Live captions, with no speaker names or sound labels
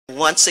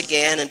once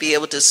again and be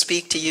able to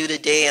speak to you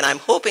today. And I'm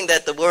hoping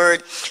that the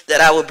word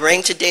that I will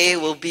bring today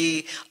will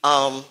be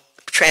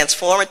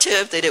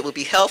transformative, that it will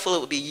be helpful, it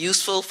will be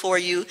useful for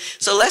you.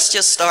 So let's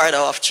just start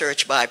off,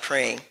 church, by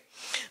praying.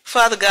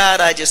 Father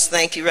God, I just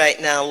thank you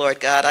right now, Lord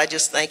God. I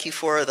just thank you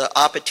for the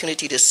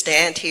opportunity to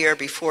stand here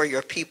before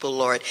your people,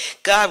 Lord.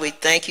 God, we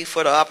thank you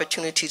for the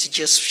opportunity to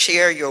just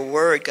share your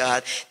word,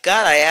 God.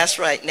 God, I ask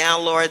right now,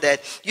 Lord,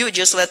 that you would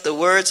just let the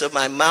words of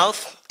my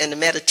mouth and the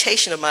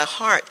meditation of my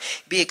heart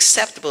be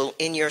acceptable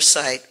in your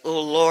sight, oh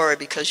Lord,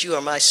 because you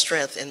are my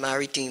strength and my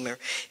redeemer.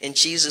 In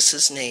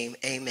Jesus' name,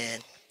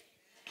 amen.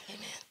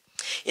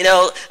 You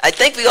know, I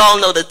think we all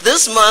know that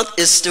this month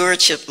is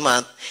Stewardship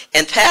Month,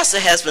 and Pastor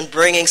has been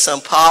bringing some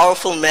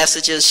powerful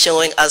messages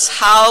showing us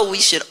how we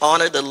should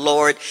honor the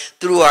Lord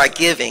through our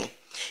giving.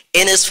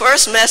 In his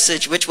first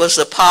message, which was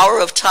the power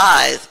of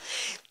tithe,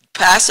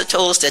 Pastor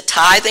told us that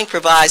tithing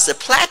provides the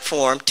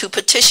platform to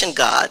petition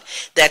God,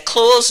 that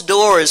closed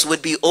doors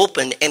would be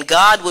opened and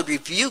God would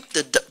rebuke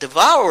the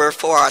devourer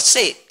for our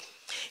sake.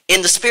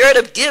 In the spirit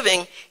of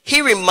giving,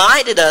 he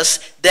reminded us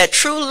that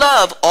true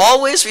love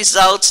always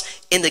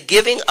results in the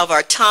giving of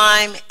our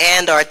time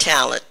and our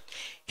talent.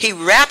 He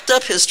wrapped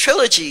up his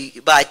trilogy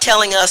by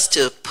telling us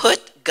to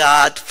put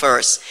God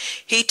first.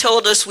 He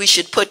told us we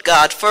should put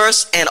God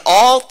first, and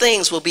all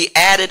things will be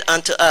added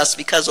unto us,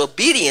 because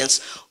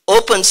obedience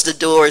opens the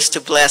doors to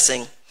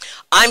blessing.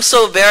 I'm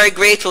so very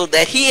grateful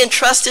that he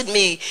entrusted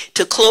me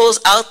to close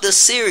out this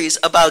series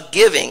about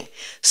giving,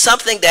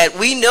 something that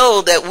we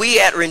know that we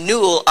at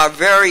Renewal are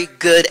very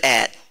good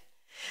at.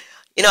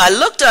 You know, I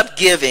looked up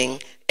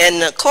giving,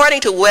 and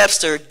according to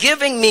Webster,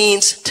 giving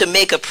means to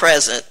make a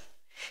present,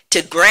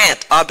 to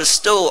grant or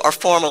bestow or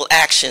formal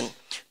action,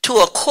 to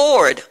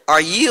accord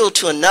or yield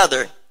to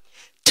another,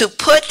 to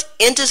put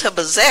into the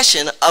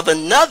possession of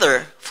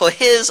another for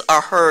his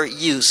or her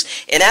use.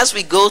 And as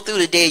we go through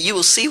the day, you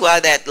will see why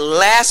that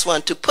last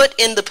one, to put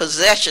in the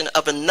possession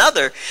of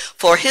another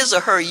for his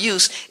or her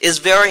use, is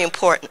very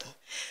important.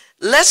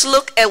 Let's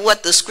look at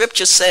what the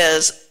scripture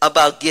says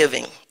about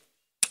giving.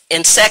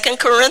 In 2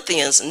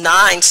 Corinthians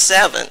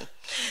 9:7,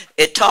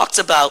 it talks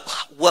about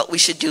what we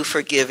should do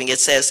for giving. It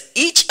says,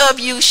 each of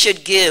you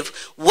should give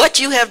what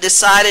you have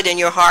decided in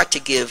your heart to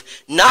give,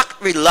 not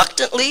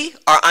reluctantly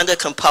or under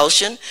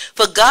compulsion,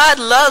 for God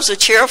loves a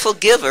cheerful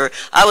giver.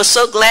 I was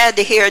so glad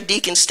to hear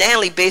Deacon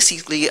Stanley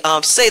basically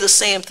say the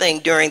same thing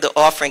during the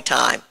offering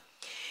time.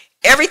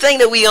 Everything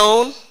that we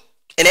own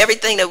and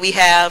everything that we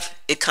have,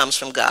 it comes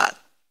from God.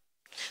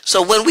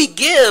 So when we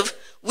give,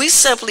 we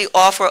simply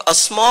offer a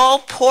small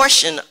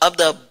portion of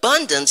the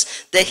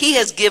abundance that he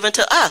has given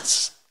to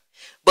us.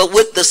 But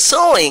with the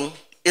sowing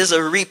is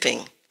a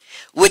reaping,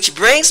 which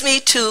brings me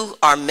to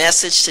our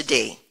message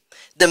today.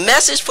 The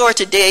message for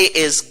today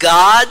is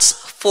God's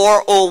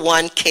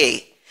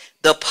 401k,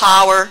 the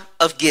power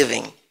of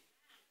giving.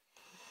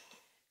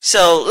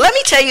 So let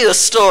me tell you a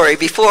story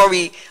before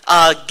we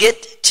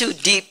get too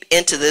deep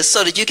into this,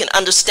 so that you can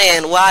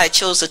understand why I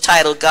chose the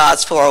title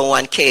God's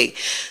 401k.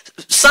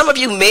 Some of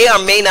you may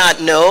or may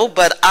not know,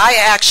 but I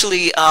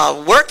actually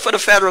worked for the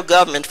federal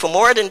government for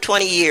more than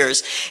 20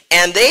 years,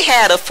 and they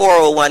had a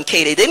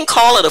 401k. They didn't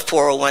call it a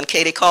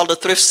 401k, they called it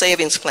a thrift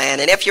savings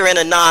plan. And if you're in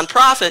a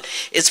nonprofit,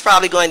 it's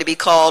probably going to be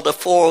called a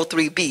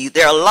 403b.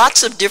 There are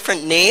lots of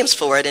different names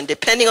for it, and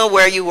depending on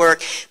where you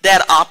work,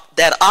 that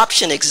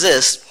option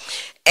exists.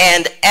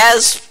 And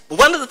as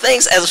one of the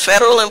things as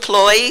federal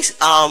employees,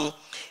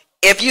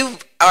 if you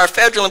are a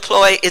federal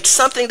employee, it's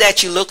something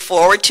that you look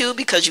forward to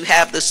because you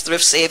have this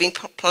thrift saving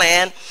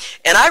plan.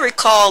 And I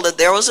recall that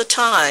there was a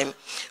time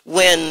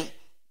when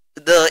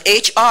the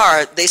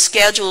HR, they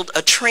scheduled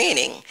a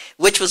training,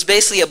 which was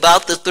basically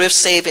about the thrift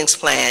savings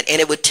plan. And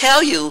it would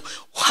tell you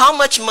how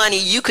much money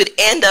you could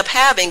end up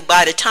having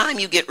by the time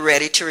you get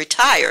ready to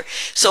retire.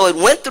 So it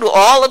went through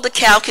all of the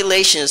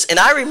calculations. And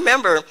I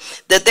remember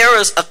that there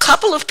was a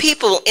couple of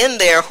people in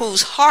there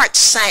whose hearts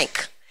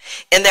sank.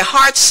 And their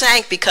hearts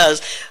sank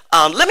because,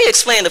 let me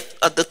explain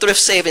the thrift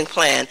saving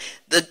plan.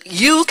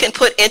 You can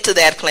put into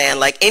that plan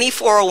like any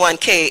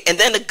 401k, and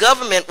then the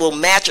government will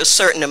match a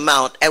certain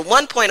amount. At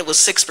one point it was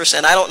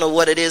 6%. I don't know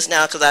what it is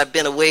now because I've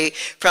been away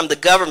from the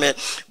government.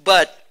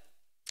 But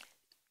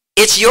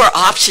it's your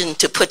option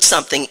to put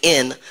something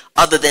in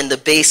other than the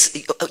base.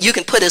 You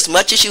can put as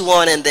much as you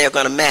want and they're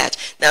going to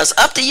match. Now it's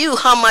up to you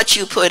how much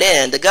you put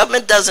in. The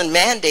government doesn't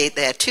mandate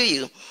that to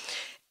you.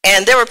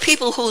 And there were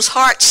people whose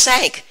hearts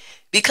sank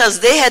because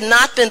they had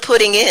not been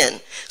putting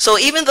in. So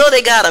even though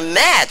they got a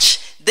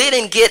match, they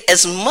didn't get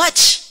as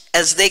much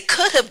as they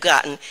could have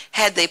gotten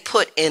had they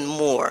put in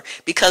more,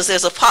 because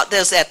there's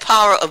that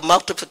power of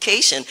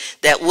multiplication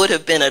that would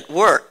have been at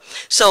work.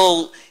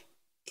 So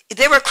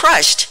they were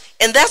crushed.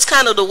 And that's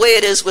kind of the way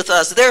it is with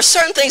us. There are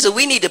certain things that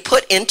we need to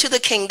put into the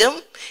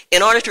kingdom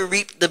in order to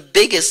reap the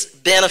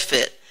biggest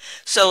benefit.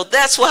 So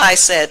that's why I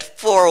said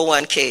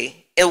 401k.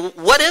 And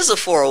what is a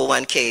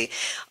 401k?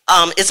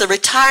 It's a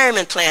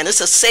retirement plan.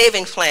 It's a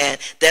saving plan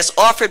that's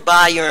offered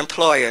by your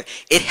employer.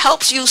 It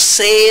helps you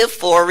save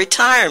for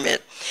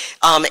retirement.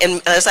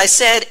 And as I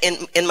said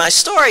in my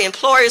story,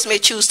 employers may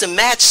choose to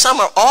match some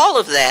or all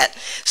of that.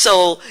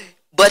 So,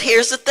 but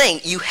here's the thing,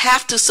 you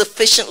have to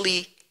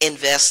sufficiently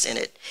invest in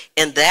it.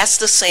 And that's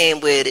the same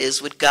way it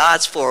is with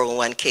God's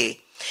 401k.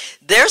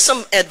 There's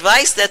some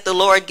advice that the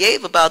Lord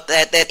gave about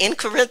that in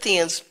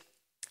Corinthians,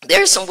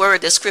 there's some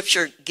word that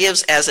Scripture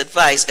gives as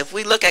advice. If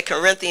we look at 2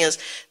 Corinthians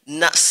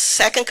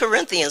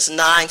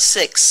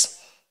 9:6,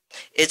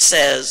 it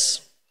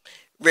says,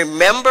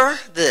 remember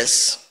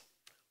this,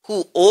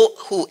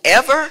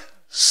 whoever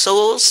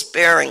sows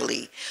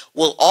sparingly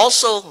will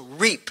also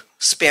reap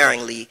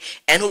sparingly,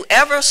 and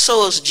whoever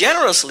sows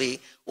generously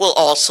will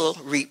also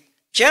reap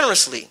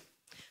generously.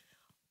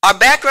 Our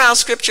background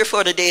scripture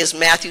for today is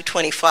Matthew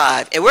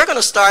 25, and we're going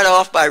to start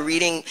off by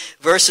reading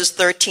verses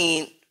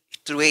 13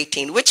 through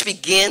 18, which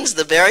begins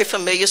the very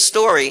familiar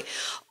story,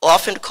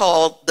 often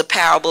called the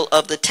parable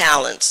of the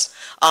talents.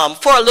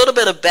 For a little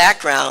bit of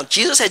background,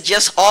 Jesus had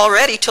just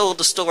already told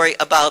the story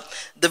about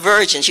the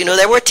virgins. You know,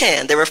 there were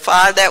 10. There were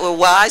 5 that were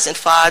wise and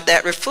 5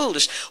 that were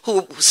foolish.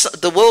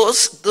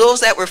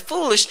 Those that were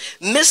foolish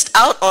missed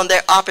out on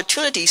their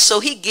opportunity. So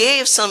he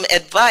gave some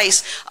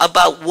advice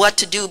about what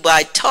to do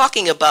by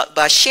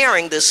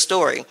sharing this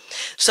story.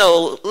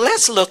 So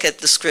let's look at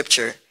the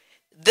scripture.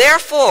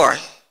 Therefore,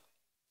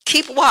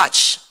 keep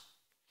watch,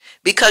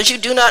 because you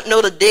do not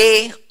know the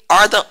day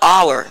or the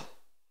hour.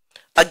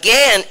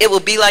 Again, it will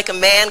be like a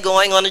man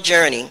going on a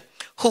journey,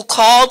 who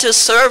called his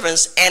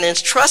servants and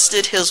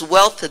entrusted his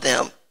wealth to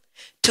them.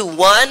 To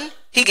one,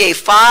 he gave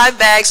 5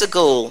 bags of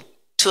gold,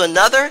 to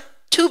another,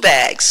 2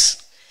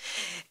 bags,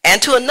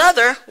 and to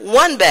another,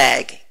 1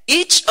 bag,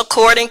 each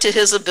according to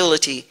his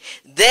ability.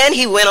 Then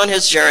he went on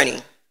his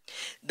journey.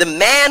 The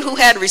man who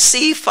had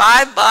received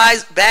 5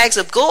 bags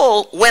of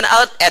gold went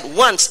out at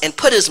once and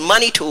put his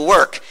money to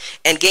work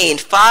and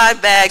gained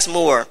 5 bags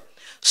more.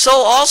 So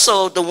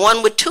also the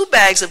one with 2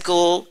 bags of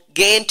gold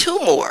gained 2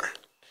 more.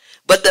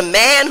 But the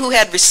man who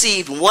had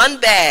received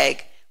 1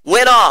 bag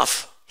went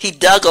off. He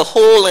dug a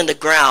hole in the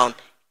ground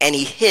and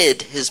he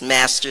hid his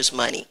master's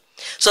money.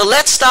 So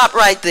let's stop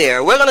right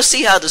there. We're going to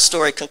see how the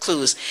story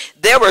concludes.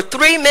 There were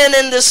 3 men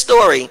in this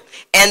story,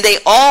 and they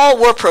all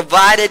were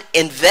provided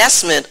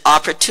investment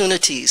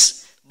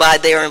opportunities by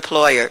their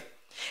employer.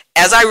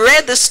 As I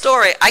read this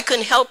story, I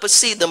couldn't help but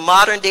see the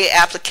modern day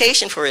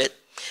application for it.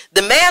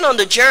 The man on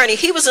the journey,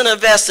 he was an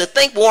investor.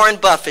 Think Warren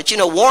Buffett. You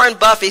know, Warren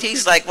Buffett,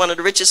 he's like one of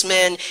the richest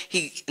men.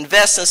 He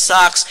invests in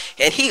stocks,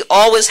 and he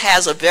always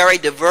has a very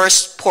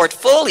diverse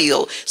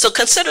portfolio. So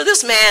consider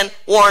this man,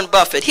 Warren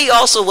Buffett. He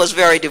also was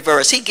very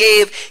diverse. He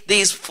gave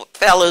these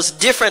fellows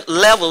different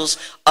levels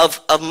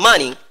of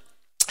money.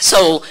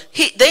 So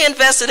they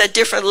invested at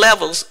different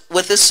levels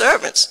with his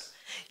servants.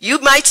 You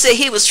might say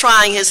he was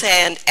trying his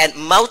hand at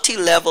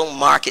multi-level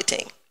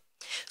marketing.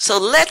 So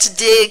let's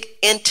dig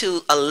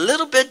into a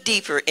little bit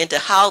deeper into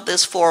how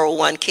this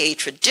 401k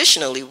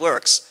traditionally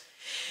works.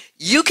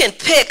 You can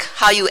pick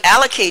how you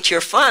allocate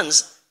your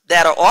funds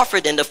that are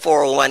offered in the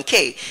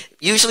 401k.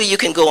 Usually you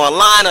can go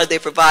online, or they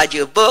provide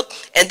you a book,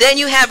 and then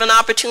you have an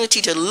opportunity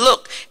to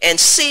look and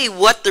see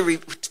what to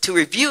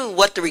review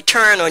what the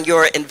return on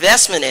your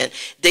investment is.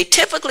 They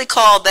typically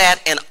call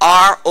that an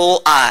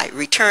ROI,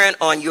 return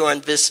on your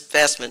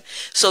investment.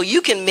 So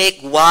you can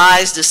make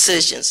wise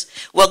decisions.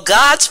 Well,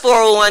 God's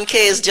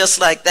 401k is just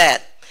like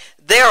that.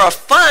 There are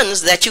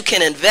funds that you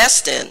can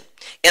invest in.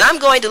 And I'm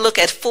going to look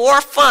at 4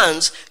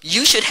 funds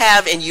you should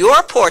have in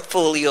your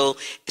portfolio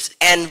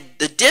and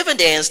the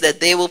dividends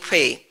that they will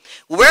pay.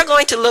 We're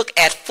going to look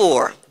at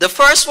 4. The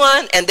first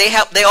one, and they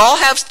all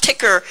have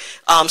ticker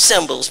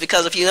symbols,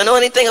 because if you know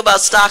anything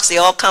about stocks, they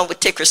all come with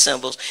ticker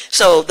symbols.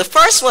 So the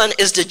first one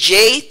is the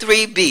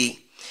J3B.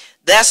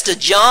 That's the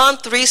John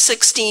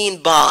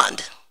 3:16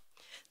 bond.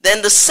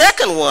 Then the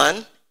second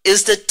one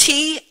is the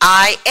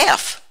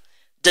TIF,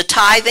 the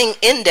Tithing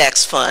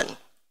Index Fund.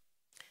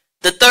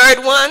 The third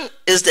one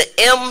is the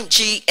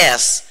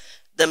MGS,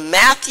 the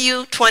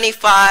Matthew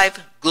 25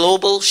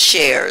 Global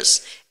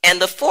Shares. And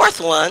the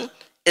fourth one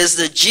is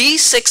the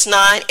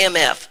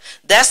G69MF.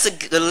 That's the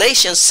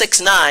Galatians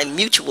 6:9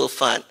 Mutual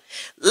Fund.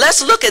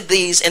 Let's look at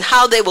these and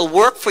how they will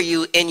work for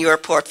you in your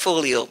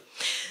portfolio.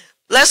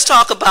 Let's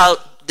talk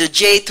about the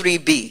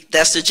J3B.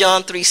 That's the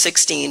John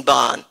 3:16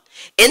 bond.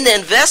 In the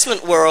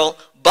investment world,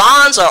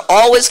 bonds are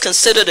always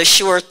considered a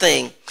sure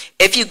thing.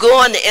 If you go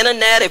on the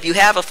internet, if you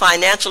have a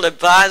financial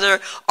advisor,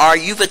 or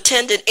you've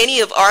attended any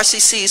of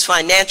RCC's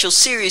financial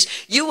series,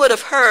 you would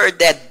have heard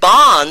that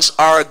bonds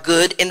are a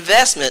good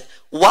investment.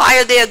 Why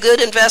are they a good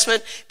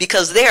investment?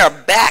 Because they are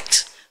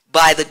backed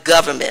by the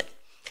government,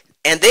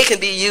 and they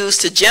can be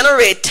used to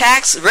generate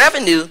tax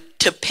revenue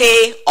to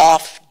pay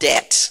off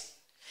debt.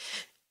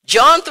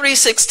 John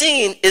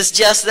 3:16 is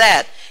just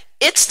that.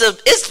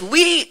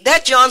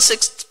 That John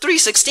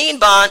 3:16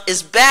 bond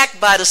is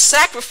backed by the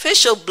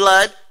sacrificial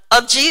blood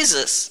of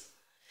Jesus.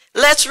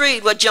 Let's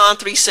read what John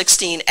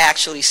 3:16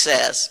 actually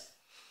says.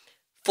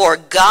 For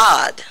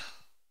God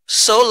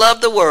so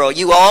loved the world,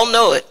 you all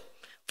know it.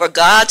 For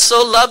God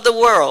so loved the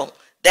world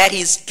that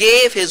he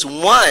gave his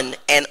one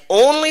and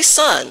only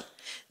Son,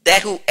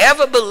 that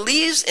whoever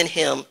believes in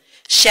him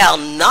shall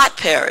not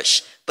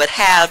perish, but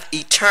have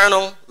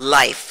eternal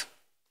life.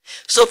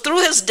 So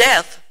through his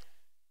death,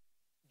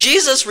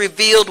 Jesus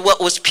revealed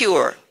what was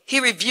pure. He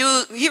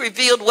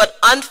revealed what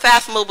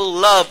unfathomable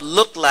love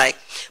looked like,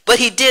 but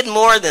he did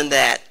more than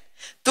that.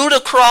 Through the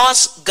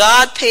cross,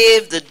 God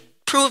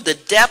proved the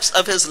depths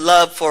of his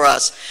love for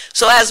us.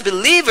 So as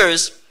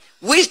believers,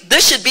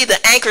 this should be the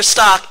anchor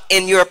stock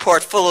in your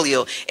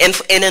portfolio. And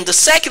in the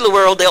secular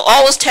world, they'll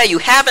always tell you,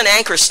 have an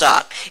anchor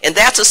stock. And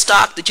that's a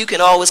stock that you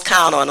can always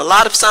count on.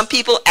 Some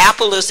people,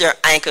 Apple is their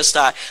anchor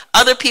stock.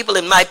 Other people,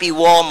 it might be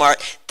Walmart.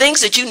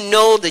 Things that you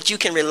know that you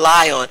can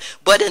rely on.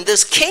 But in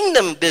this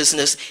kingdom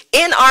business,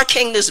 in our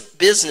kingdom's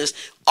business,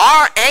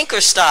 our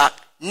anchor stock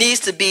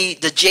needs to be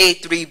the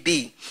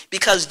J3B.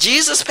 Because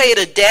Jesus paid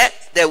a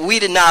debt that we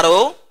did not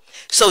owe.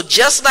 So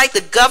just like the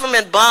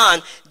government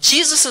bond,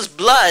 Jesus'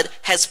 blood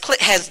has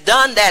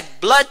done that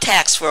blood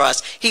tax for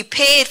us. He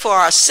paid for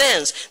our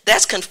sins.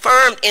 That's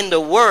confirmed in the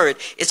word.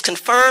 It's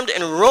confirmed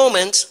in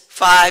Romans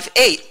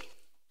 5:8.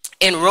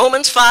 In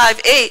Romans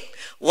 5:8,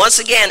 once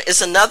again,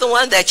 it's another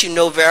one that you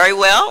know very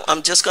well.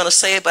 I'm just going to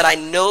say it, but I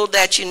know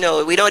that you know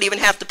it. We don't even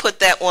have to put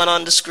that one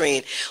on the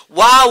screen.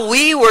 While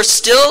we were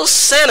still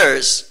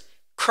sinners,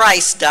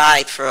 Christ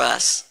died for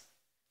us.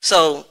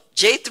 So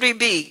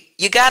J3B,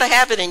 you got to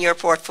have it in your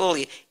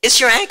portfolio. It's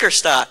your anchor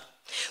stock.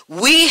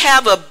 We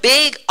have a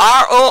big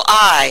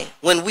ROI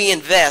when we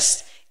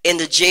invest in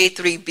the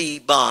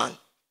J3B bond.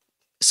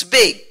 It's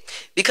big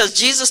because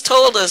Jesus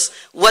told us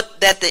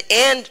that the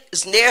end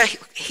is near.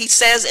 He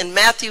says in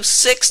Matthew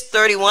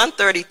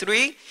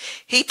 6:31-33,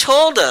 he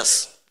told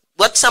us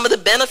what some of the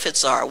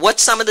benefits are, what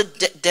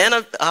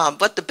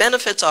the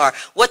benefits are,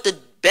 what the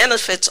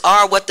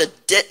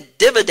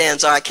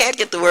dividends are. I can't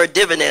get the word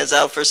dividends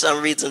out for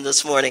some reason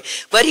this morning.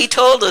 But he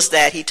told us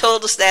that. He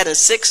told us that in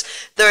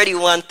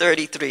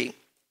 6:31-33.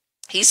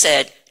 He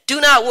said, do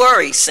not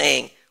worry,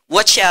 saying,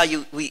 what shall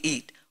we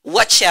eat?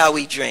 What shall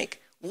we drink?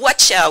 What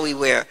shall we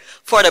wear?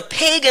 For the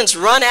pagans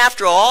run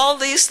after all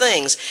these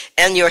things,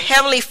 and your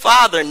heavenly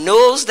Father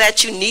knows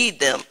that you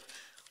need them.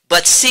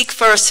 But seek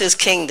first his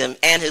kingdom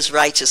and his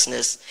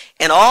righteousness,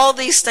 and all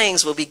these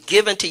things will be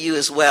given to you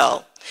as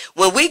well.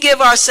 When we give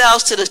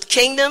ourselves to the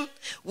kingdom,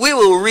 we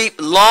will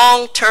reap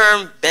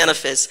long-term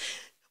benefits.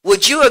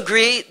 Would you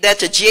agree that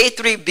the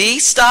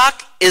J3B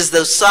stock is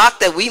the stock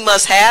that we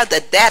must have,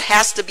 that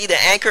has to be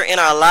the anchor in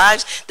our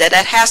lives, that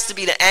has to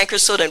be the anchor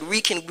so that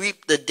we can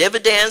reap the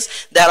dividends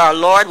that our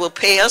Lord will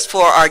pay us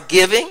for our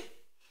giving?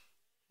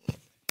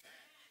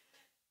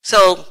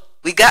 So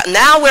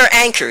now we're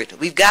anchored.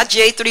 We've got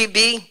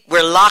J3B.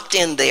 We're locked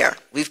in there.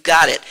 We've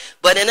got it.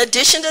 But in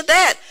addition to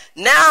that,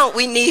 now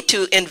we need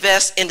to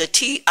invest in the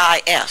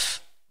TIF.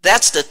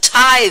 That's the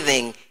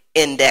tithing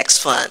index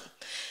fund.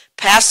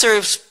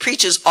 Pastor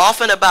preaches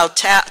often about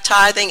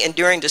tithing, and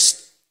during the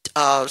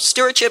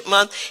stewardship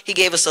month, he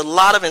gave us a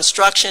lot of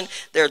instruction.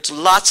 There's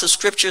lots of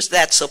scriptures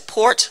that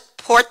support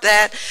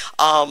that.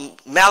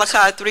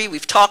 Malachi 3,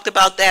 we've talked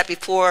about that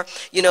before.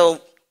 You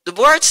know, the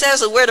word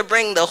says that we're to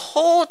bring the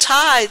whole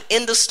tithe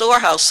in the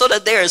storehouse so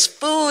that there is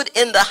food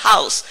in the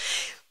house.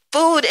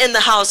 Food in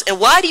the house. And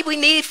why do we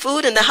need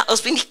food in the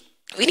house?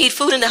 We need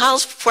food in the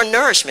house for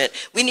nourishment.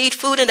 We need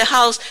food in the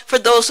house for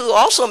those who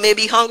also may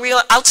be hungry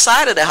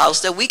outside of the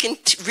house, that we can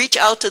reach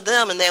out to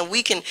them and then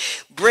we can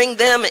bring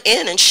them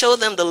in and show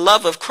them the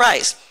love of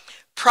Christ.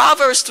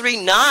 Proverbs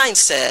 3:9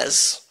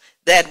 says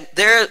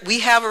that we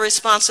have a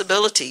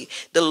responsibility.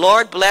 The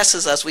Lord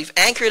blesses us. We've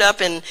anchored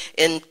up in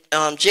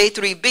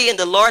J3B, and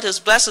the Lord has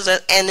blessed us.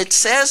 And it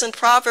says in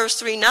Proverbs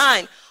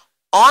 3:9,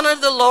 honor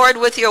the Lord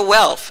with your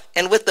wealth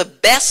and with the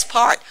best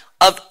part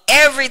of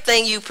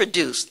everything you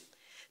produce.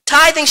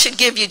 Tithing should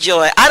give you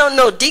joy. I don't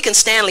know, Deacon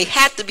Stanley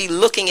had to be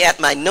looking at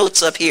my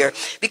notes up here,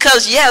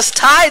 because yes,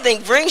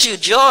 tithing brings you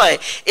joy.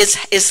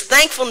 It's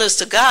thankfulness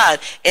to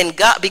God, and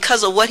God,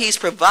 because of what he's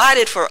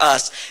provided for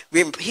us,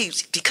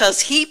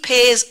 because he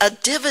pays a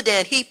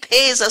dividend. He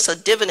pays us a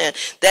dividend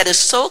that is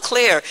so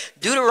clear.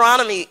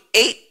 Deuteronomy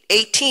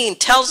 8:18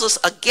 tells us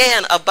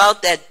again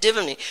about that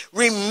dividend.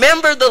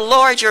 Remember the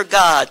Lord your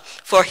God,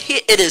 for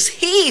it is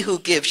he who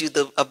gives you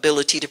the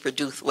ability to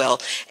produce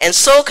wealth, and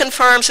so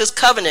confirms his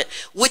covenant,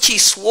 which he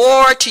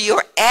swore to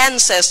your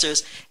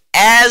ancestors,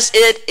 as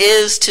it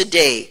is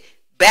today.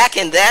 Back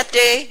in that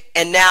day,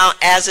 and now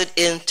as it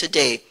is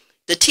today.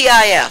 The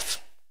TIF.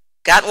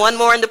 Got one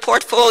more in the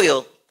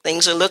portfolio.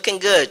 Things are looking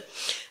good.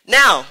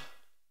 Now,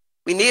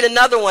 we need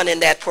another one in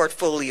that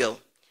portfolio.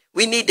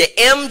 We need the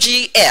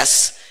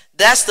MGS.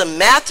 That's the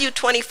Matthew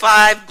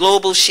 25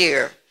 global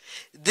share.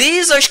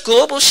 These are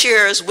global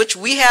shares which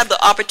we have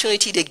the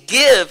opportunity to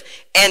give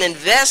and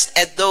invest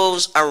at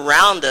those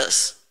around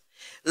us.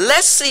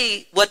 Let's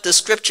see what the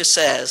scripture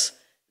says.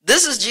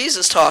 This is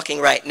Jesus talking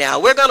right now.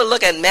 We're going to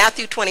look at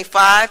Matthew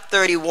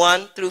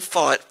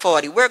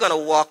 25:31-40. We're going to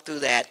walk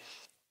through that.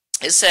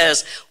 It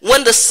says,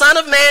 when the Son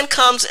of Man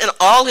comes in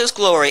all his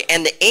glory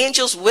and the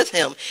angels with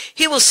him,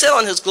 he will sit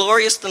on his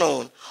glorious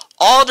throne.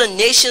 All the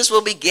nations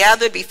will be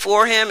gathered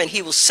before him, and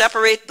he will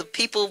separate the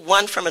people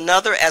one from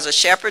another as a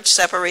shepherd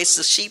separates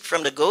the sheep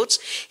from the goats.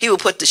 He will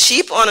put the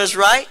sheep on his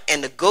right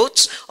and the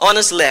goats on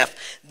his left.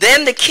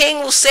 Then the king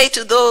will say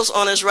to those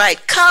on his right,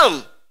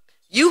 come,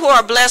 you who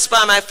are blessed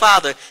by my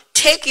Father,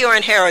 take your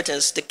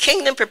inheritance, the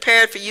kingdom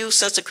prepared for you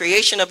since the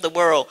creation of the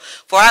world.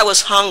 For I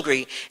was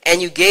hungry,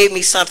 and you gave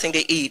me something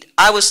to eat.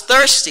 I was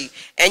thirsty,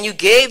 and you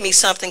gave me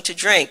something to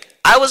drink.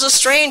 I was a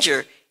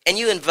stranger, and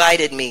you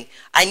invited me.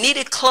 I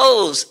needed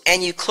clothes,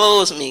 and you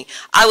clothed me.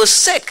 I was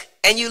sick,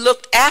 and you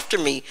looked after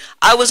me.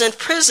 I was in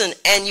prison,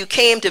 and you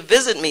came to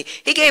visit me.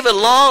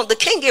 The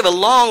king gave a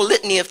long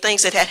litany of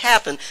things that had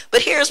happened.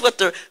 But here's what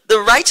the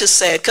righteous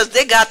said, because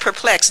they got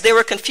perplexed. They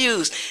were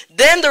confused.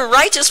 Then the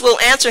righteous will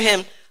answer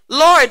him,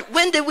 Lord,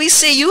 when did we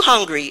see you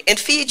hungry and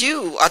feed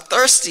you, or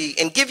thirsty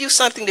and give you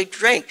something to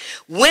drink?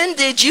 When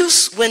did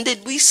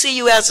we see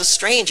you as a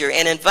stranger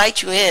and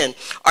invite you in,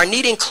 or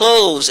needing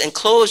clothes and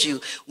clothe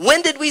you?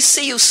 When did we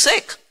see you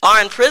sick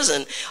or in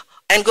prison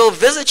and go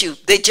visit you?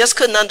 They just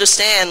couldn't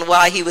understand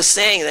why he was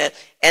saying that.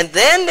 And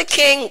then the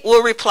king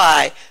will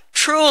reply,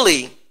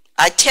 truly,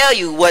 I tell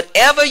you,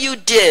 whatever you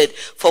did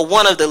for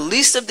one of the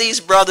least of these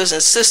brothers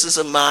and sisters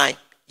of mine,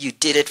 you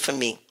did it for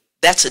me.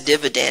 That's a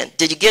dividend.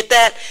 Did you get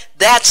that?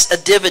 That's a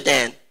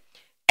dividend.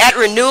 At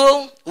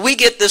Renewal, we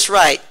get this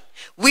right.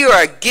 We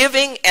are a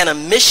giving and a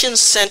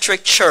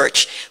mission-centric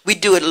church. We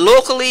do it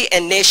locally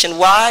and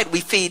nationwide.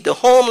 We feed the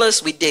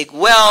homeless. We dig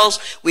wells.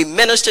 We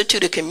minister to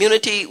the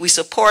community. We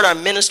support our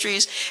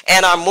ministries.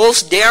 And our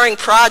most daring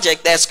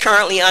project that's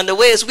currently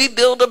underway is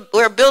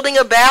we're building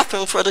a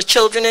bathroom for the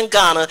children in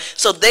Ghana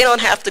so they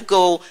don't have to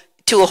go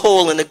to a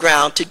hole in the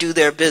ground to do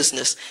their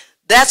business.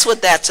 That's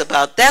what that's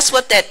about. That's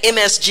what that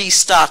MSG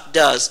stock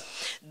does.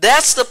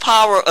 That's the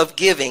power of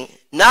giving,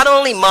 not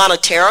only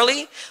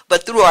monetarily,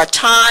 but through our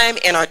time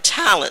and our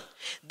talent.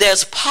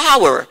 There's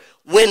power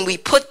when we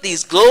put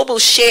these global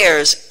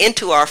shares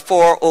into our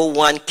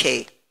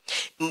 401k.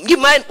 You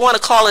might want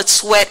to call it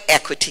sweat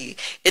equity.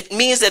 It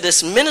means that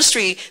it's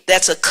ministry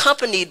that's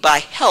accompanied by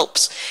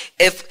helps.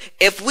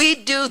 If we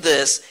do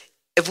this,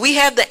 if we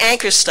have the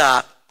anchor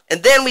stock,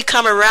 and then we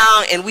come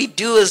around and we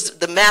do as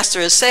the master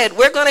has said,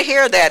 we're going to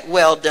hear that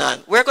well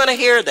done. We're going to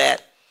hear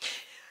that.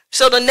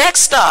 So the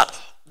next stock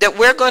that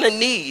we're going to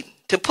need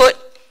to put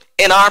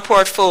in our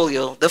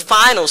portfolio, the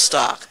final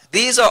stock,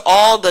 these are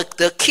all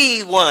the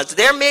key ones.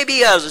 There may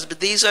be others, but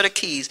these are the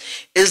keys,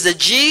 is the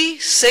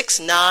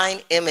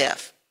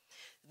G69MF.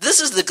 This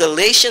is the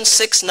Galatians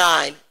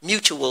 6:9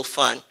 Mutual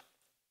Fund.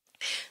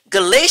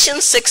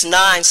 Galatians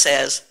 6:9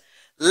 says,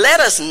 let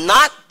us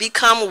not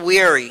become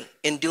weary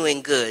in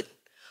doing good.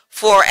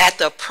 For at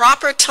the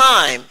proper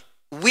time,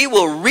 we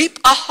will reap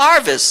a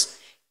harvest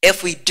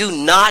if we do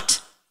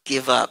not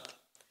give up.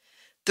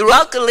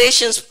 Throughout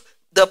Galatians,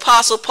 the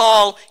Apostle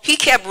Paul, he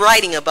kept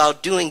writing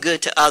about doing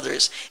good to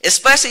others,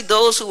 especially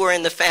those who were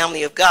in the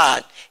family of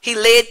God. He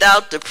laid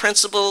out the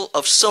principle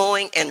of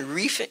sowing and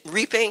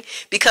reaping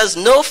because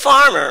no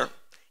farmer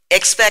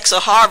expects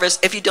a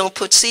harvest if you don't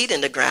put seed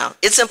in the ground.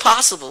 It's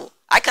impossible.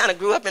 I kind of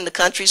grew up in the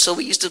country, so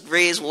we used to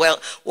raise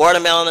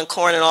watermelon and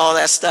corn and all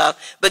that stuff.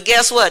 But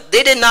guess what?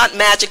 They did not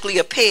magically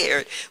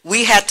appear.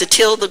 We had to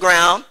till the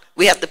ground.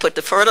 We had to put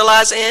the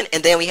fertilizer in,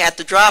 and then we had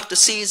to drop the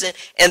seeds in,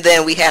 and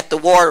then we had to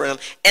water them.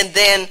 And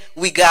then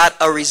we got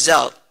a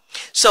result.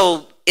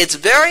 So it's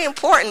very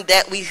important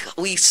that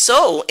we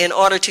sow in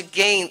order to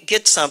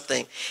get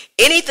something.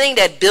 Anything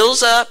that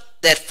builds up,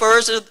 that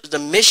furthers the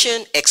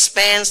mission,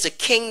 expands the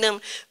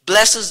kingdom,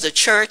 blesses the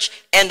church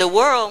and the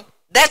world,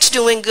 that's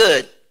doing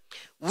good.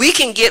 We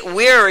can get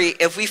weary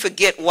if we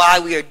forget why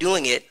we are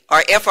doing it,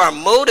 or if our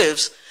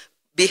motives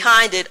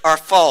behind it are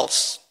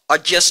false or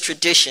just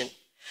tradition.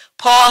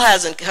 Paul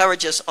has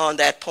encouraged us on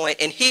that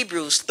point in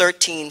Hebrews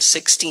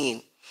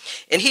 13:16.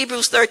 In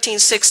Hebrews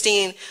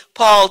 13:16,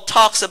 Paul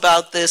talks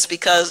about this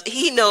because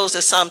he knows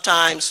that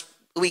sometimes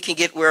we can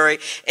get weary.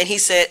 And he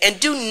said,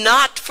 and do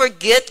not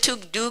forget to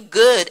do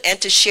good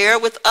and to share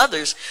with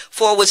others,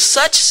 for with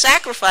such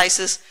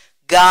sacrifices,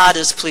 God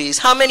is pleased.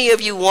 How many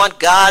of you want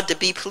God to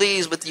be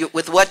pleased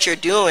with what you're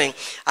doing?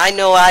 I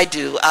know I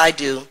do.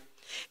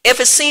 If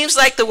it seems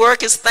like the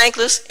work is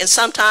thankless, and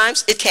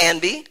sometimes it can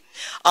be,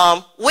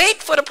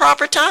 wait for the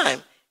proper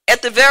time.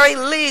 At the very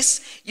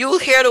least, you will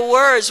hear the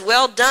words,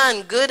 well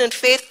done, good and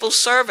faithful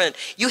servant.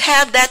 You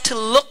have that to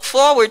look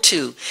forward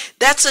to.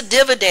 That's a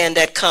dividend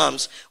that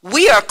comes.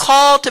 We are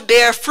called to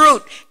bear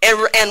fruit.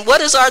 And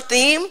what is our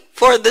theme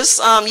for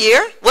this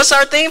year? What's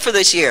our theme for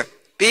this year?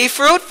 Be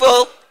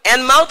fruitful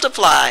and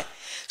multiply.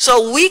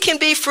 So we can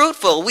be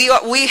fruitful.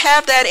 We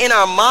have that in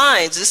our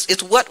minds.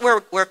 It's what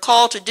we're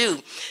called to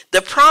do.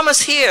 The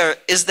promise here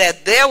is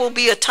that there will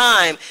be a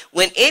time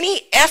when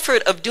any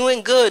effort of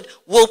doing good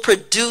will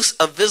produce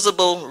a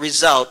visible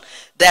result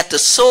that the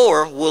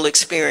sower will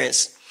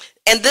experience.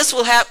 And this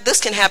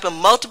can happen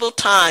multiple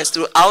times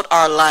throughout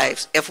our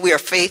lives. If we are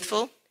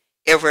faithful,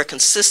 if we're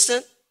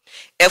consistent,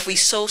 if we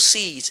sow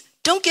seeds.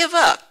 Don't give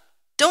up.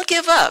 Don't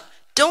give up.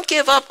 Don't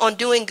give up on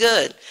doing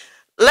good.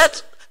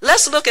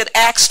 let's look at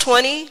Acts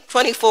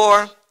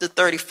 20:24 to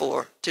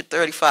 34 to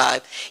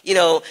 35.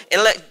 And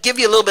give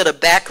you a little bit of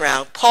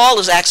background. Paul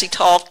was actually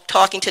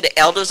talking to the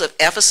elders of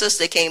Ephesus.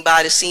 They came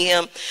by to see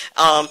him.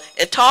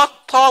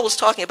 Paul was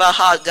talking about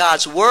how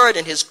God's word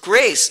and his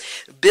grace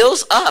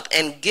builds up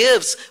and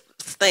gives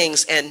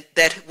things, and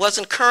that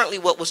wasn't currently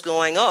what was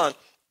going on.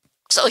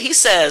 So he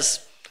says,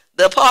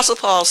 the Apostle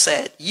Paul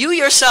said, "You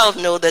yourself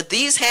know that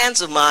these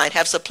hands of mine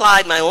have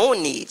supplied my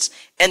own needs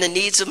and the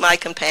needs of my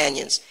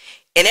companions.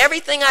 In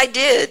everything I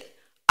did,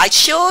 I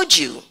showed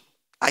you,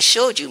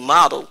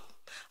 modeled.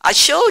 I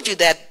showed you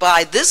that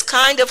by this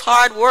kind of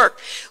hard work,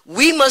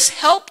 we must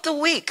help the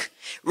weak,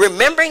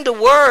 remembering the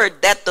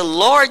word that the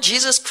Lord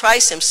Jesus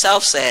Christ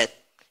himself said,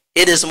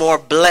 it is more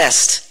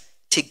blessed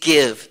to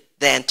give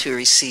than to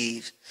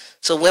receive."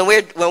 So when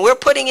we're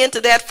putting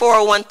into that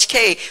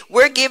 401k,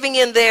 we're giving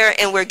in there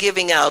and we're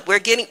giving out.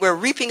 We're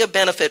reaping a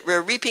benefit.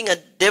 We're reaping a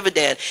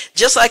dividend.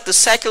 Just like the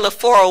secular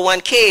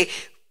 401k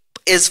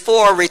is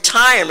for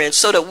retirement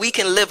so that we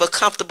can live a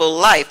comfortable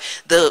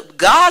life.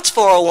 God's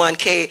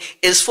 401k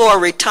is for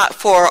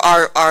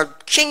our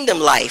kingdom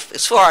life.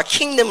 It's for our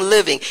kingdom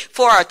living,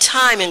 for our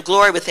time in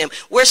glory with him.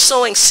 We're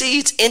sowing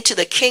seeds into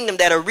the kingdom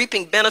that are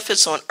reaping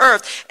benefits on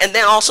earth and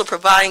then also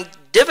providing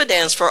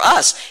dividends for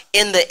us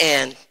in the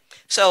end.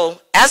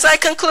 So as I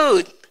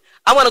conclude,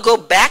 I want to go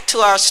back to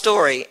our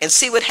story and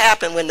see what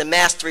happened when the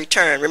master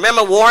returned.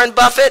 Remember Warren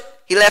Buffett?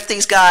 He left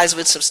these guys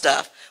with some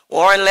stuff.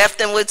 Warren left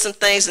them with some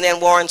things, and then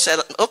Warren said,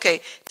 okay,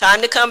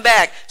 time to come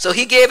back. So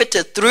he gave it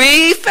to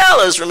 3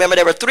 fellas. Remember,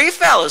 there were 3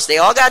 fellas. They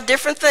all got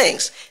different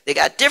things. They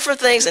got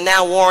different things, and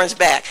now Warren's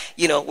back.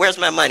 Where's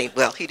my money?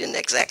 Well, he didn't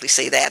exactly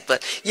say that,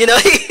 but, he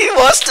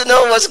wants to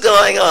know what's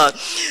going on.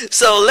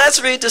 So let's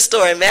read the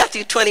story.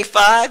 Matthew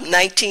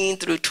 25:19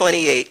 through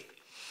 28.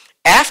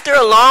 After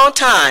a long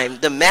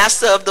time, the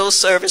master of those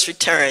servants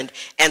returned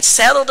and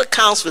settled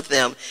accounts with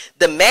them.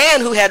 The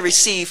man who had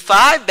received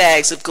 5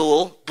 bags of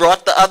gold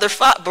brought the other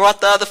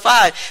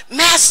 5.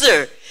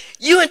 "Master,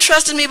 you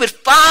entrusted me with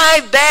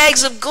 5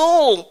 bags of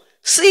gold.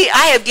 See,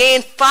 I have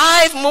gained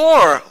 5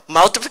 more."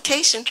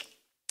 Multiplication.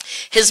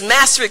 His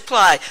master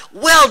replied,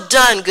 "Well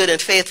done, good and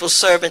faithful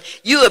servant.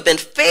 You have been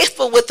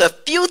faithful with a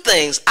few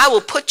things. I will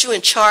put you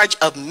in charge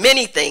of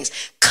many things.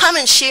 Come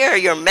and share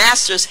your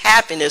master's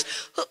happiness."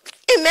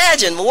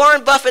 Imagine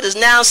Warren Buffett is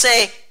now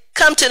saying,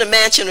 come to the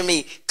mansion with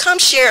me. Come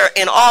share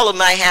in all of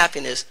my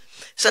happiness.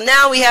 So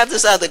now we have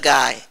this other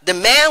guy. The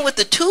man with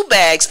the 2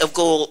 bags of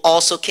gold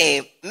also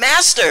came.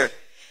 "Master,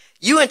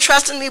 you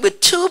entrusted me with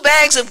 2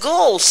 bags of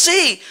gold.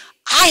 See,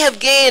 I have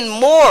gained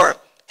more."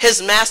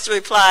 His master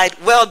replied,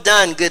 "Well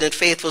done, good and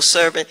faithful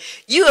servant.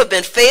 You have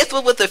been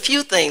faithful with a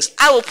few things.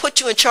 I will put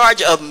you in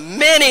charge of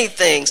many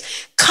things.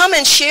 Come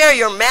and share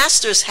your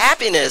master's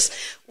happiness."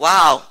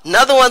 Wow,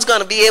 another one's going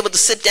to be able to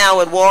sit down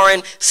with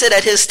Warren, sit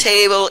at his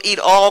table, eat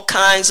all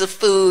kinds of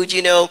food,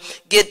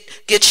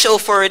 get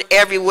chauffeured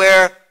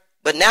everywhere.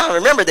 But now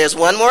remember, there's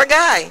one more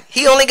guy.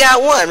 He only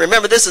got 1.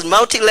 Remember, this is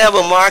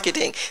multi-level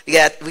marketing. We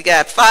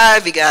got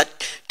 5, we got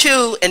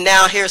 2, and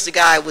now here's the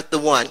guy with the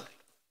 1.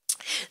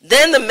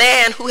 Then the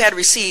man who had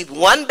received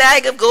 1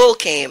 bag of gold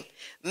came.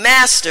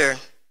 "Master,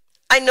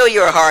 I know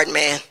you're a hard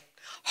man,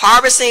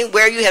 harvesting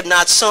where you have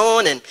not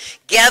sown and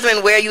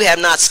gathering where you have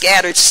not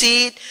scattered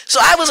seed. So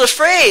I was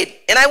afraid,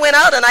 and I went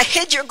out and I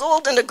hid your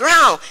gold in the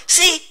ground.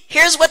 See,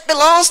 here's what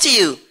belongs to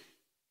you."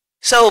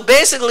 So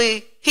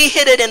basically, he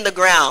hid it in the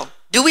ground.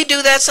 Do we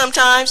do that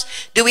sometimes?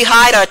 Do we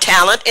hide our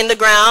talent in the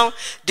ground?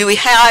 Do we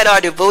hide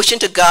our devotion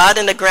to God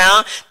in the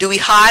ground? Do we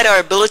hide our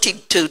ability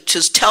to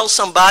tell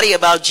somebody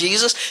about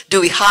Jesus?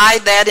 Do we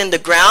hide that in the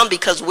ground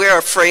because we're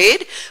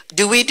afraid?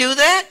 Do we do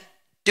that?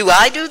 Do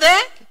I do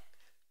that?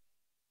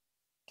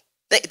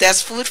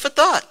 That's food for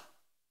thought.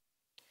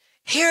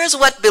 Here's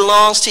what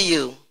belongs to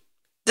you.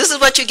 This is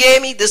what you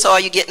gave me. This is all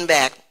you're getting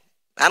back.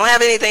 I don't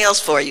have anything else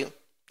for you.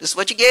 This is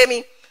what you gave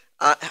me.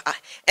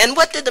 And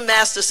what did the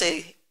master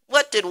say?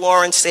 What did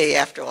Warren say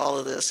after all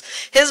of this?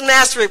 His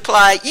master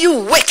replied, "You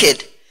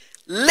wicked,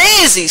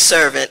 lazy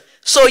servant.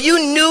 So you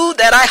knew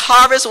that I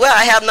harvest where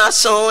I have not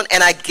sown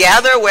and I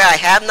gather where I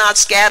have not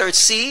scattered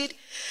seed?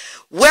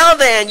 Well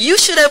then, you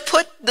should have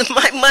put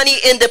my money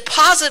in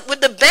deposit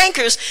with the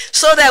bankers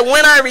so that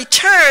when I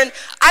return,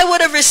 I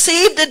would have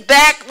received it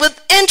back with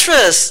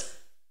interest."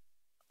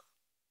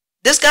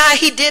 This guy,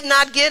 he did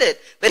not get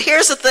it. But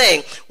here's the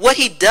thing. What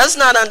he does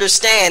not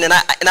understand, and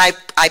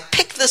I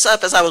picked this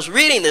up as I was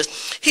reading this.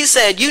 He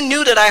said, "You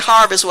knew that I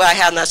harvest where I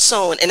have not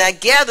sown, and I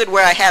gathered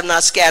where I have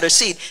not scattered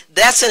seed."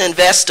 That's an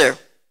investor.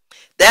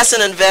 That's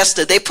an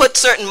investor. They put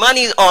certain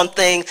money on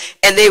things,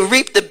 and they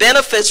reap the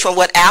benefits from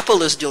what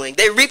Apple is doing.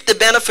 They reap the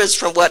benefits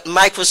from what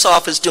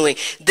Microsoft is doing.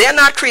 They're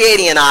not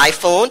creating an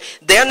iPhone.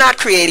 They're not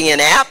creating an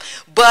app,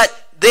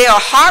 but they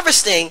are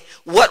harvesting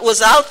what was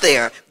out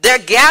there. They're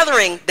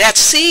gathering that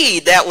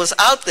seed that was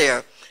out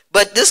there.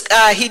 But this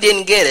guy, he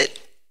didn't get it.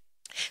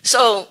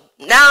 So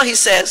now he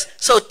says,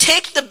 "So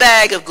take the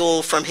bag of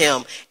gold from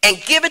him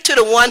and give it to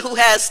the one who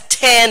has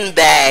 10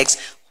 bags.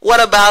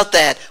 What about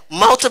that?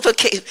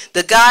 Multiplication.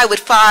 The guy with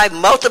 5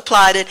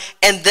 multiplied it,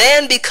 and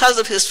then because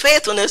of his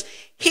faithfulness,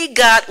 he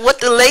got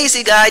what the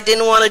lazy guy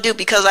didn't want to do,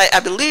 because I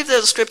believe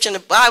there's a scripture in the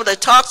Bible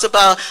that talks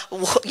about,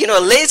 a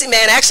lazy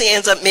man actually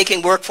ends up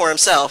making work for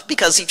himself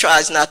because he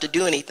tries not to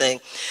do anything.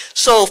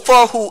 So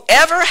for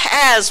whoever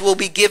has will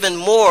be given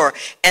more,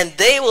 and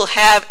they will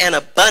have an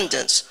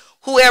abundance.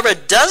 Whoever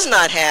does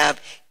not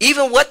have,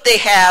 even what they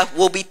have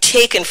will be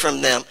taken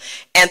from them.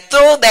 And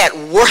throw that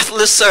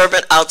worthless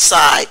servant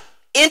outside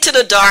into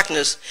the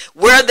darkness,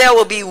 where there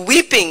will be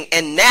weeping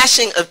and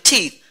gnashing of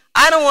teeth.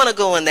 I don't want to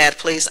go in that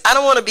place. I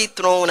don't want to be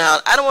thrown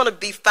out. I don't want to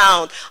be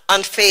found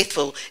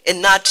unfaithful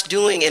and not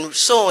doing and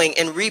sowing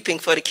and reaping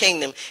for the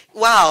kingdom.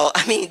 Wow.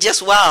 I mean,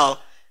 just wow.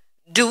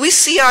 Do we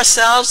see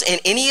ourselves in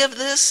any of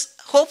this?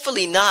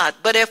 Hopefully not.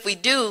 But if we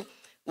do,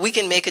 we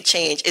can make a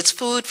change. It's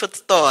food for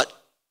thought.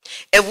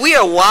 If we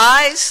are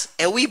wise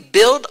and we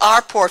build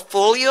our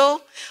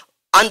portfolio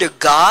under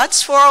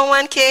God's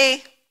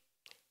 401k,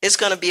 it's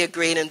going to be a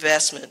great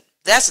investment.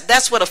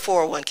 That's what a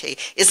 401k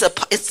is.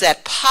 It's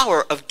that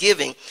power of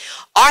giving.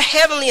 Our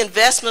heavenly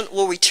investment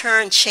will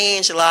return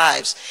changed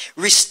lives,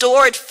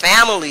 restored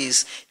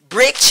families,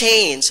 break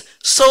chains.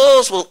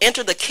 Souls will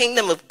enter the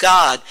kingdom of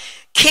God.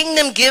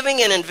 Kingdom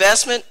giving and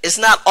investment is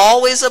not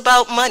always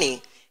about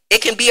money.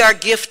 It can be our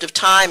gift of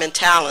time and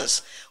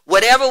talents.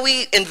 Whatever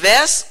we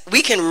invest,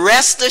 we can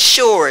rest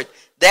assured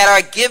that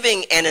our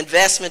giving and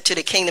investment to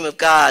the kingdom of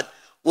God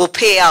will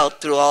pay out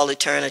through all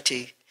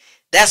eternity.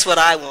 That's what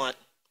I want.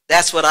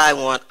 That's what I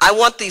want. I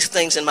want these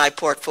things in my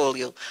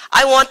portfolio.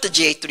 I want the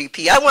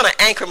J3P. I want to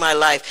anchor my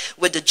life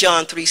with the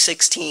John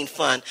 3:16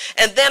 fund.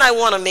 And then I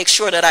want to make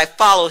sure that I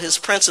follow his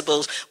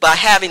principles by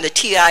having the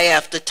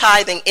TIF, the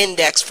Tithing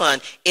Index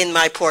Fund, in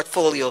my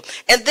portfolio.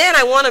 And then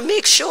I want to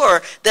make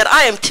sure that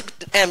I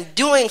am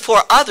doing for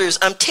others,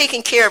 I'm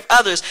taking care of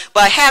others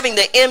by having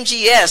the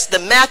MGS, the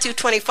Matthew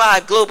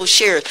 25 Global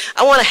Shares.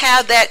 I want to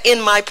have that in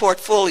my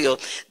portfolio.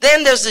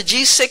 Then there's the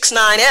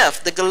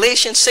G69F, the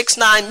Galatians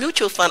 6:9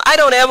 Mutual Fund. I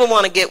don't ever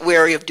want to get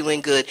weary of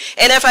doing good.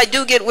 And if I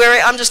do get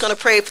weary, I'm just going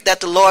to pray that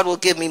the Lord will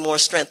give me more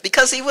strength,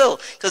 because he will,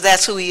 because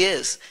that's who he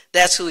is.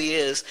 That's who he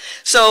is.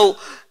 So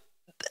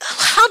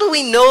how do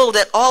we know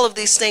that all of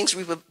these things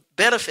we will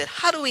benefit?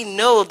 How do we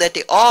know that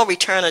they all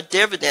return a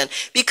dividend?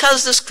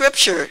 Because the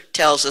scripture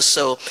tells us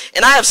so.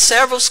 And I have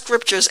several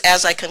scriptures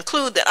as I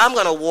conclude that I'm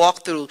going to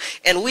walk through.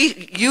 And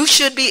you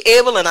should be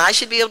able, and I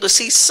should be able to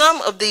see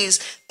some of these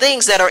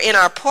things that are in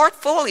our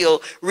portfolio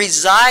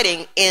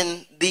residing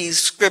in these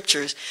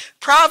scriptures.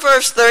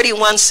 Proverbs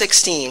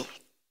 31:16.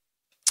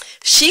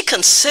 She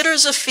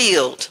considers a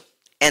field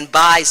and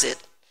buys it.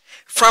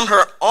 From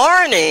her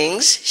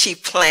earnings, she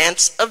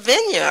plants a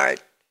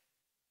vineyard.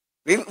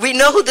 We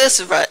know who this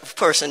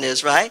person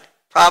is, right?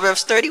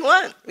 Proverbs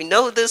 31. We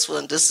know who this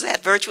one. This is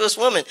that virtuous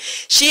woman.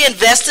 She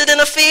invested in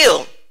a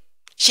field.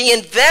 She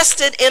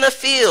invested in a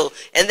field,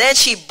 and then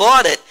she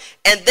bought it,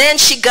 and then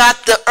she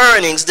got the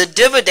earnings, the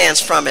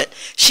dividends from it.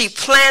 She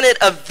planted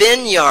a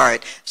vineyard.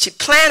 She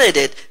planted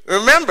it.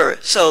 Remember,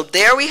 so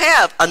there we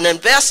have an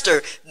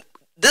investor.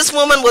 This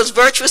woman was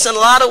virtuous in a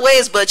lot of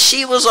ways, but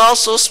she was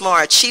also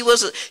smart.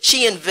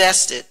 She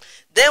invested.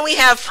 Then we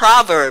have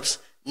Proverbs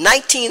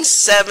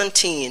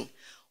 19:17.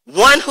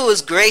 One who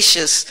is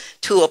gracious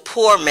to a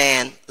poor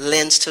man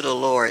lends to the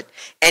Lord,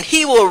 and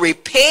he will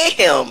repay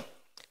him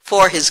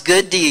for his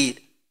good deed.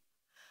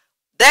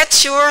 That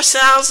sure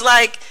sounds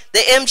like the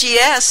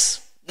MGS,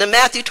 the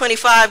Matthew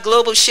 25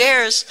 Global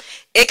Shares.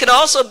 It could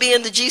also be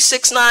in the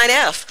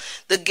G69F,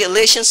 the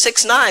Galatians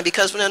 6:9,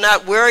 because we're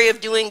not weary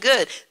of doing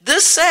good.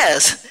 This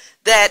says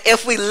that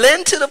if we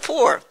lend to the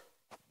poor,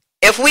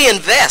 if we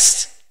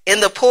invest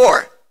in the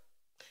poor,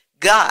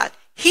 God,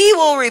 he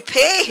will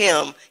repay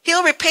him.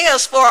 He'll repay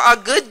us for our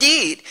good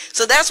deed.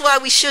 So that's why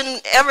we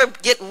shouldn't ever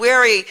get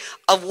weary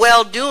of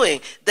well-doing.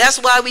 That's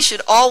why we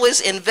should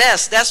always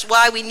invest. That's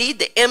why we need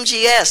the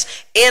MGS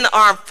in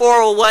our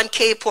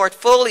 401k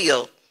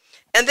portfolio.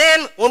 And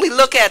then when we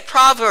look at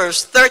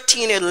Proverbs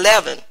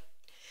 13:11,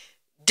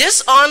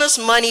 dishonest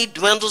money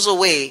dwindles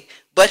away,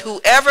 but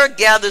whoever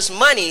gathers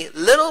money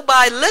little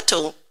by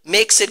little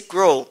makes it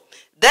grow.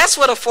 That's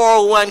what a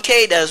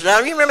 401k does. Now,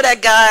 remember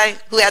that guy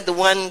who had the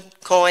one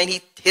coin,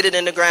 he hit it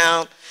in the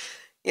ground?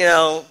 You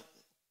know,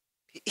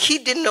 he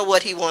didn't know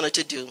what he wanted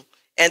to do.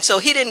 And so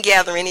he didn't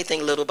gather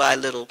anything little by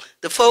little.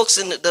 The folks,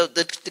 in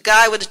the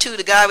guy with the 2,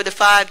 the guy with the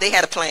 5, they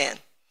had a plan.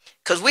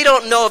 Because we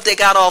don't know if they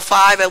got all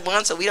 5 at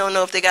once, or we don't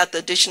know if they got the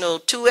additional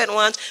 2 at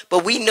once,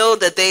 but we know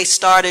that they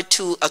started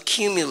to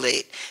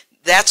accumulate.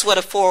 That's what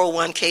a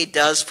 401k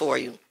does for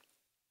you.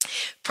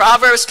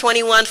 Proverbs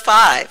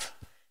 21:5.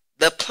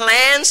 The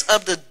plans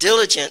of the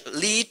diligent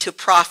lead to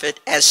profit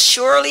as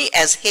surely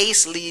as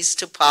haste leads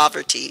to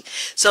poverty.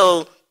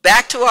 So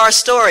back to our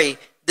story.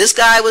 This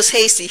guy was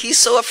hasty. He's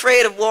so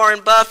afraid of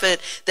Warren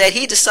Buffett that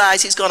he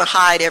decides he's going to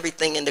hide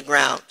everything in the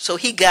ground. So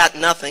he got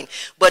nothing.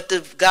 But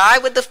the guy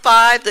with the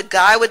 5, the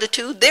guy with the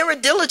 2, they were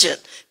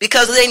diligent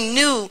because they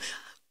knew,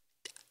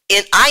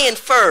 and I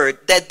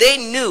inferred that they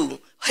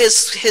knew,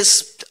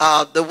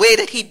 the way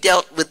that he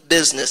dealt with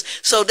business.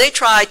 So they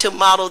tried to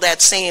model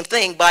that same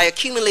thing by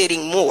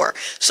accumulating more.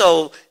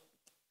 So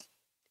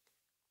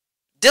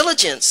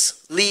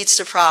diligence leads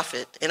to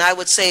profit. And I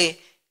would say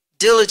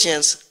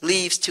diligence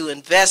leads to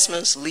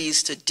investments,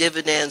 leads to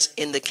dividends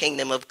in the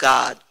kingdom of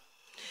God.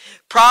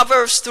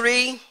 Proverbs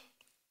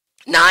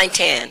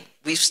 3:9-10.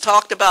 We've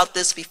talked about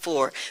this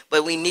before,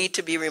 but we need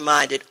to be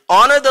reminded.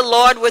 Honor the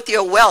Lord with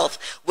your wealth,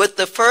 with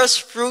the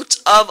first fruits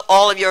of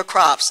all of your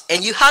crops.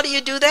 And how do you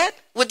do that?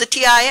 With the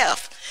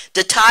TIF,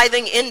 the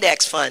Tithing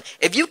Index Fund.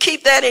 If you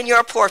keep that in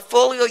your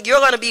portfolio, you're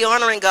going to be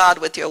honoring God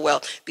with your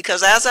wealth.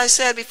 Because as I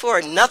said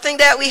before, nothing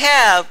that we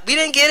have, we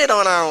didn't get it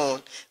on our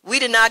own. We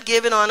did not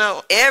give it on our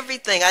own.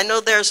 Everything. I know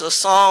there's a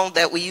song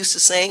that we used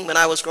to sing when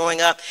I was growing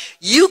up.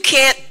 You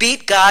can't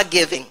beat God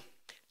giving.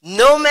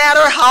 No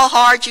matter how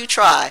hard you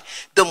try,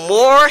 the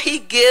more he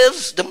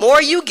gives, the more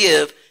you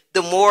give,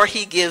 the more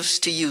he gives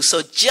to you.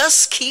 So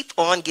just keep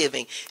on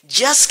giving.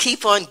 Just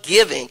keep on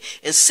giving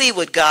and see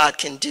what God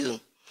can do.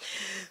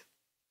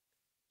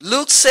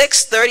 Luke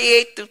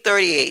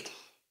 6:38-38.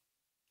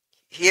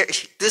 Here,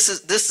 this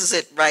is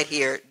it right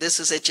here. This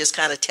is it. Just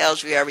kind of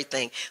tells you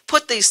everything.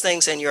 Put these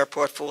things in your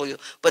portfolio,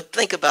 but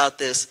think about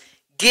this.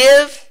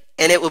 Give,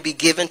 and it will be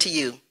given to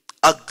you.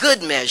 A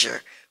good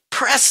measure,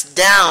 pressed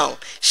down,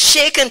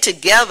 shaken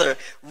together,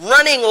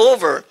 running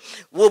over,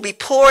 will be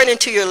poured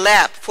into your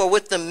lap. For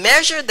with the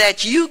measure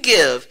that you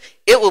give,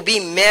 it will be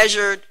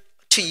measured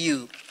to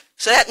you.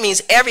 So that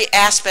means every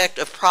aspect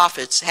of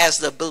profits has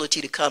the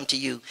ability to come to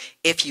you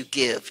if you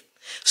give.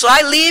 So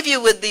I leave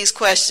you with these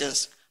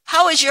questions.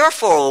 How is your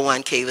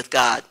 401k with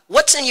God?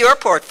 What's in your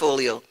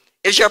portfolio?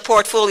 Is your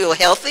portfolio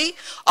healthy,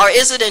 or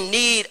is it in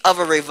need of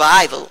a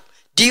revival?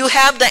 Do you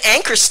have the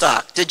anchor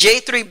stock, the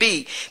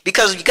J3B?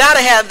 Because you got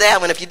to have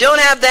that one. If you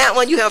don't have that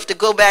one, you have to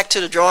go back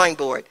to the drawing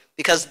board,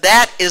 because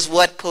that is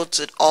what puts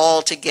it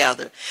all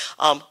together.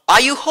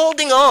 Are you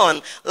holding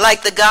on,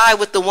 like the guy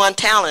with the 1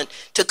 talent,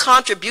 to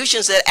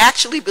contributions that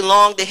actually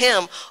belong to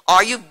him?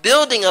 Are you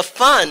building a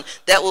fund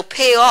that will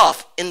pay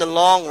off in the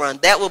long run,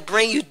 that will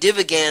bring you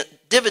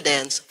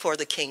dividends for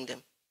the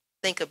kingdom?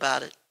 Think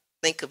about it.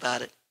 Think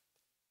about it.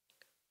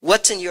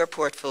 What's in your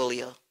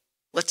portfolio?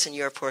 What's in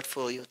your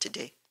portfolio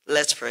today?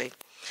 Let's pray.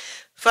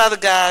 Father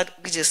God,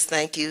 we just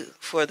thank you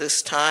for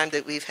this time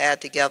that we've had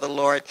together,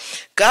 Lord.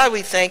 God,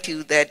 we thank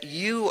you that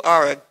you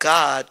are a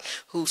God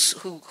who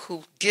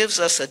gives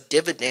us a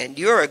dividend.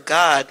 You're a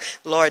God,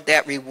 Lord,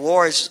 that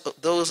rewards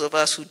those of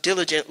us who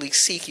diligently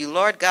seek you.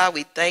 Lord God,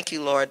 we thank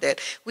you, Lord, that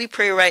we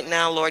pray right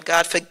now, Lord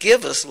God,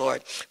 forgive us,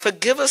 Lord.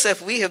 Forgive us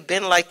if we have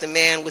been like the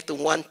man with the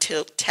 1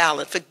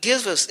 talent.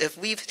 Forgive us if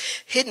we've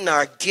hidden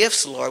our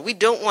gifts, Lord. We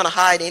don't want to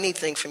hide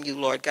anything from you,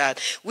 Lord God.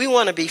 We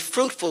want to be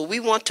fruitful.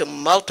 We want to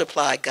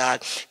multiply,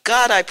 God.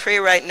 God, I pray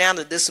right now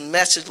that this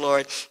message,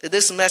 Lord, that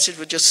this message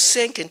will just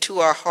sink into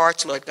our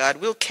hearts, Lord God.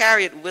 We'll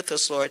carry it with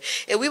us, Lord,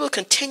 and we will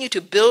continue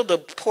to build a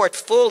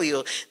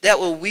portfolio that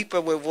will reap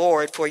a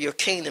reward for your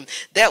kingdom,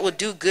 that will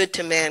do good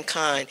to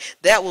mankind,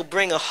 that will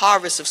bring a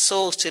harvest of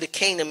souls to the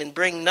kingdom and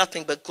bring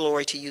nothing but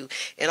glory to you.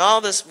 And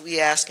all this we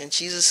ask in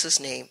Jesus'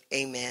 name,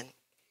 amen.